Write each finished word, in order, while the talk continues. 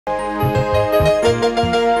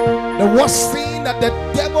The worst thing that the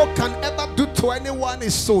devil can ever do to anyone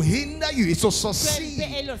is to hinder you, is to succeed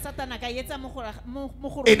in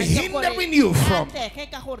hindering you from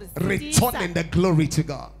returning the glory to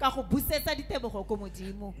God. The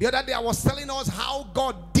other day I was telling us how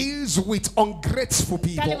God deals with ungrateful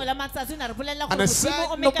people. And I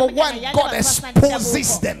said, number one, God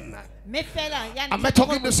exposes them. Am I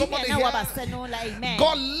talking to somebody here?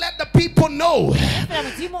 God let the people know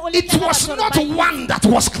it was not one that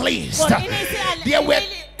was cleansed. There were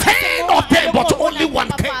 10 of them, but only one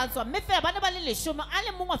came.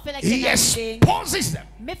 He exposes them.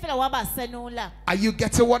 Are you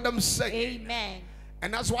getting what I'm saying? Amen.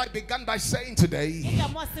 And that's why I began by saying today, how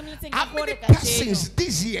many persons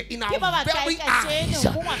this year in our very eyes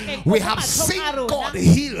we have seen God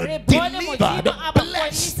heal, delivered,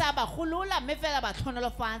 blessed.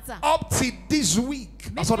 Up to this week,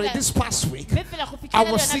 sorry, this past week,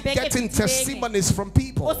 I was still getting testimonies from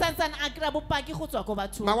people. My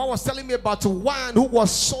mom was telling me about one who was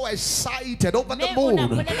so excited, over the moon,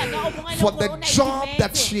 for the job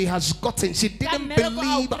that she has gotten. She didn't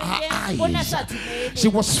believe her eyes. She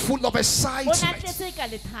was full of excitement.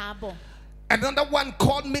 Another one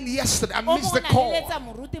called me yesterday. I missed the call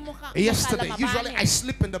yesterday. Usually I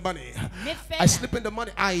sleep in the morning. I sleep in the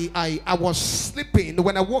morning. I was sleeping.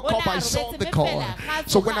 When I woke up, I saw the call.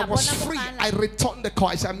 So when I was free, I returned the call.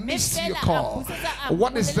 I said, I missed your call.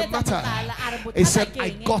 What is the matter? He said, I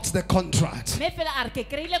got the contract.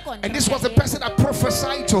 And this was the person I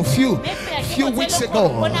prophesied to a few weeks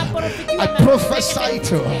ago. I prophesied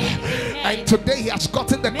to. And today he has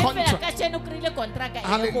gotten the contract.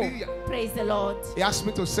 Hallelujah. Praise the Lord. He asked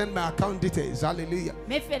me to send my account details. Hallelujah.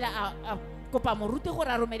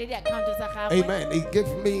 Amen. He gave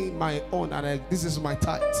me my own, and this is my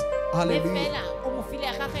tithe. Hallelujah.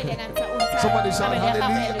 Somebody shout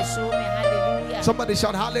hallelujah. Somebody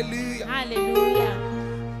shout hallelujah. Hallelujah.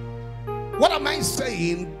 What am I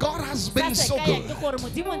saying? God has been so good.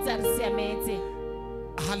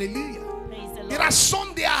 Hallelujah. There are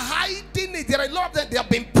some, they are hiding it. There are a lot of them, they have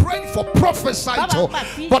been praying for, prophesied to,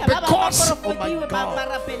 but because, oh my God,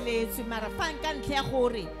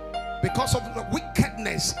 because of the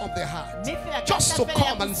wickedness of their heart, just to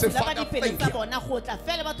come and say, Father, thank you.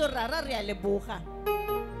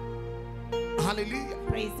 Hallelujah.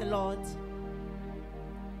 Praise the Lord.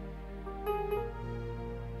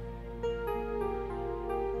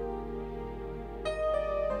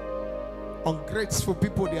 Ungrateful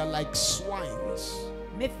people, they are like swines.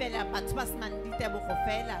 You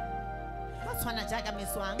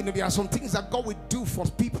know, there are some things that God will do for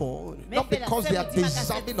people, not because they are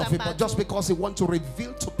deserving of it, but just because He wants to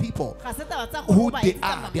reveal to people who they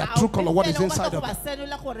are, their true color, what is inside of them.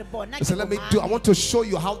 So let me do, I want to show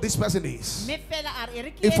you how this person is.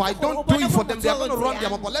 If I don't do it for them, they are going to run their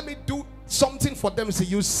mouth. But let me do something for them so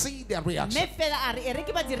you see their reaction.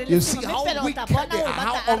 You see how wicked they are,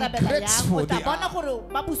 how ungrateful they are.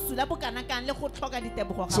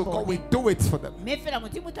 So God will do it for them.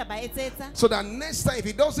 So that next time, if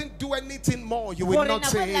He doesn't do anything more, you will not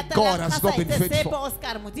say God has not been faithful.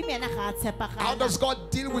 How does God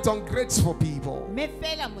deal with ungrateful people? He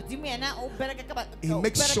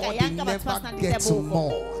makes sure they never get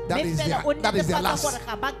more. That is their last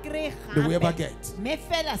they will ever get.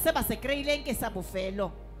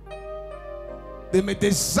 They may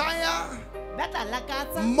desire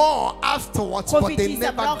more afterwards, but they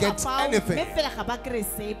never get anything.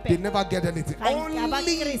 They never get anything.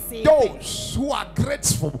 Only those who are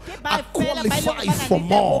grateful are qualified for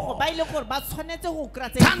more.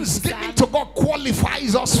 Thanksgiving to God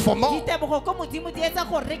qualifies us for more. I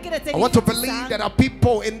want to believe there are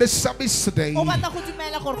people in this service today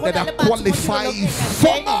that are qualified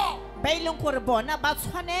for more.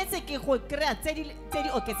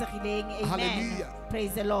 Hallelujah.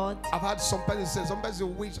 Praise the Lord. I've had some person say, some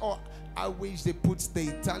person wish, oh, I wish they put the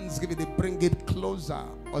Thanksgiving, they bring it closer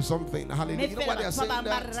or something. Hallelujah. You know what they are saying?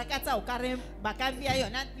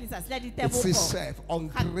 It's itself,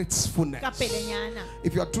 ungratefulness.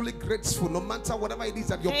 If you are truly grateful, no matter whatever it is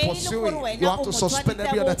that you're pursuing, you have to suspend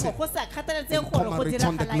every other thing and come and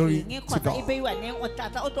return the glory to God.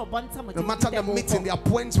 No matter the meeting, the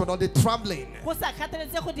appointment, or the traveling.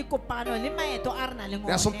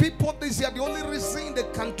 There are some people this year, the only reason they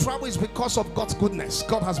can travel is because of God's goodness.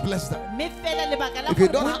 God has blessed them. If you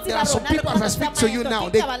don't have, there are some people as I speak to you now,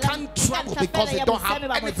 they can't travel because they don't have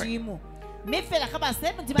anything. They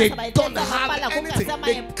don't have anything.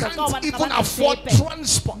 They can't even afford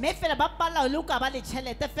transport.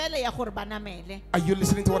 Are you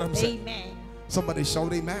listening to what I'm saying? Amen. Somebody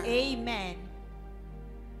shout amen. Amen.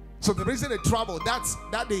 So the reason they travel,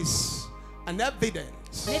 that is an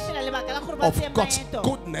evidence of God's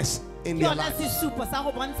goodness in your life.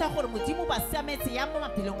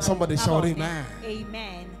 Somebody shout amen.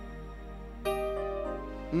 Amen.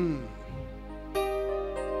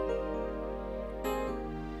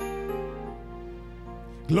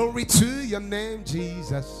 Glory to your name,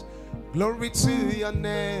 Jesus. Glory to your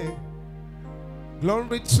name.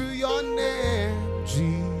 Glory to your name,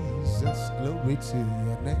 Jesus. Glory to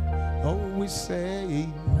your name. Oh, we say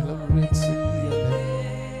glory to your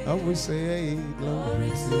name. Oh, we say glory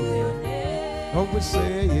to your name. Oh, we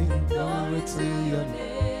say glory to your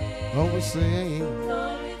name. Oh, we say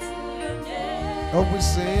glory to your name. Oh, we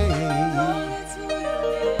say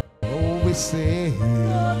oh, we say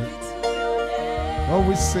oh,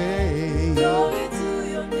 we say glory to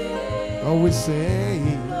your name. Oh, we say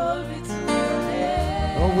glory to your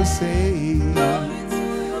name. Oh, we say glory to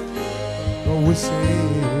your name. Oh, we say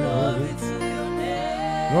glory to your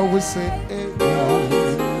name. Oh, we say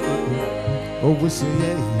oh, we say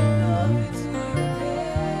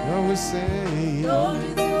oh, we say glory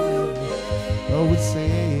to your name. Oh, we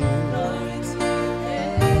say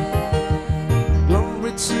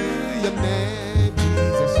glory to your name,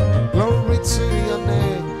 Jesus. Glory to your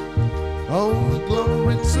name. Oh,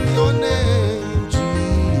 glory to your name,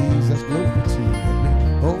 Jesus. Glory to your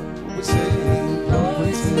name. Oh, we say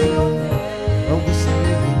glory to your name. Oh, we say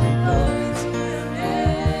glory to your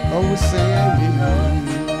name. Oh, we say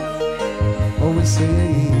oh, we say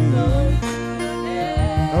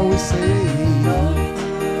oh, we say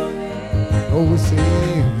oh, we say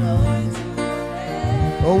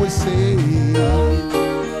oh, we say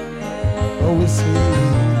oh, we say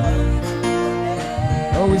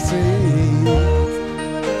oh, we say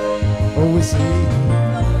oh, we say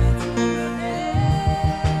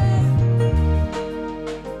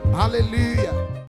hallelujah.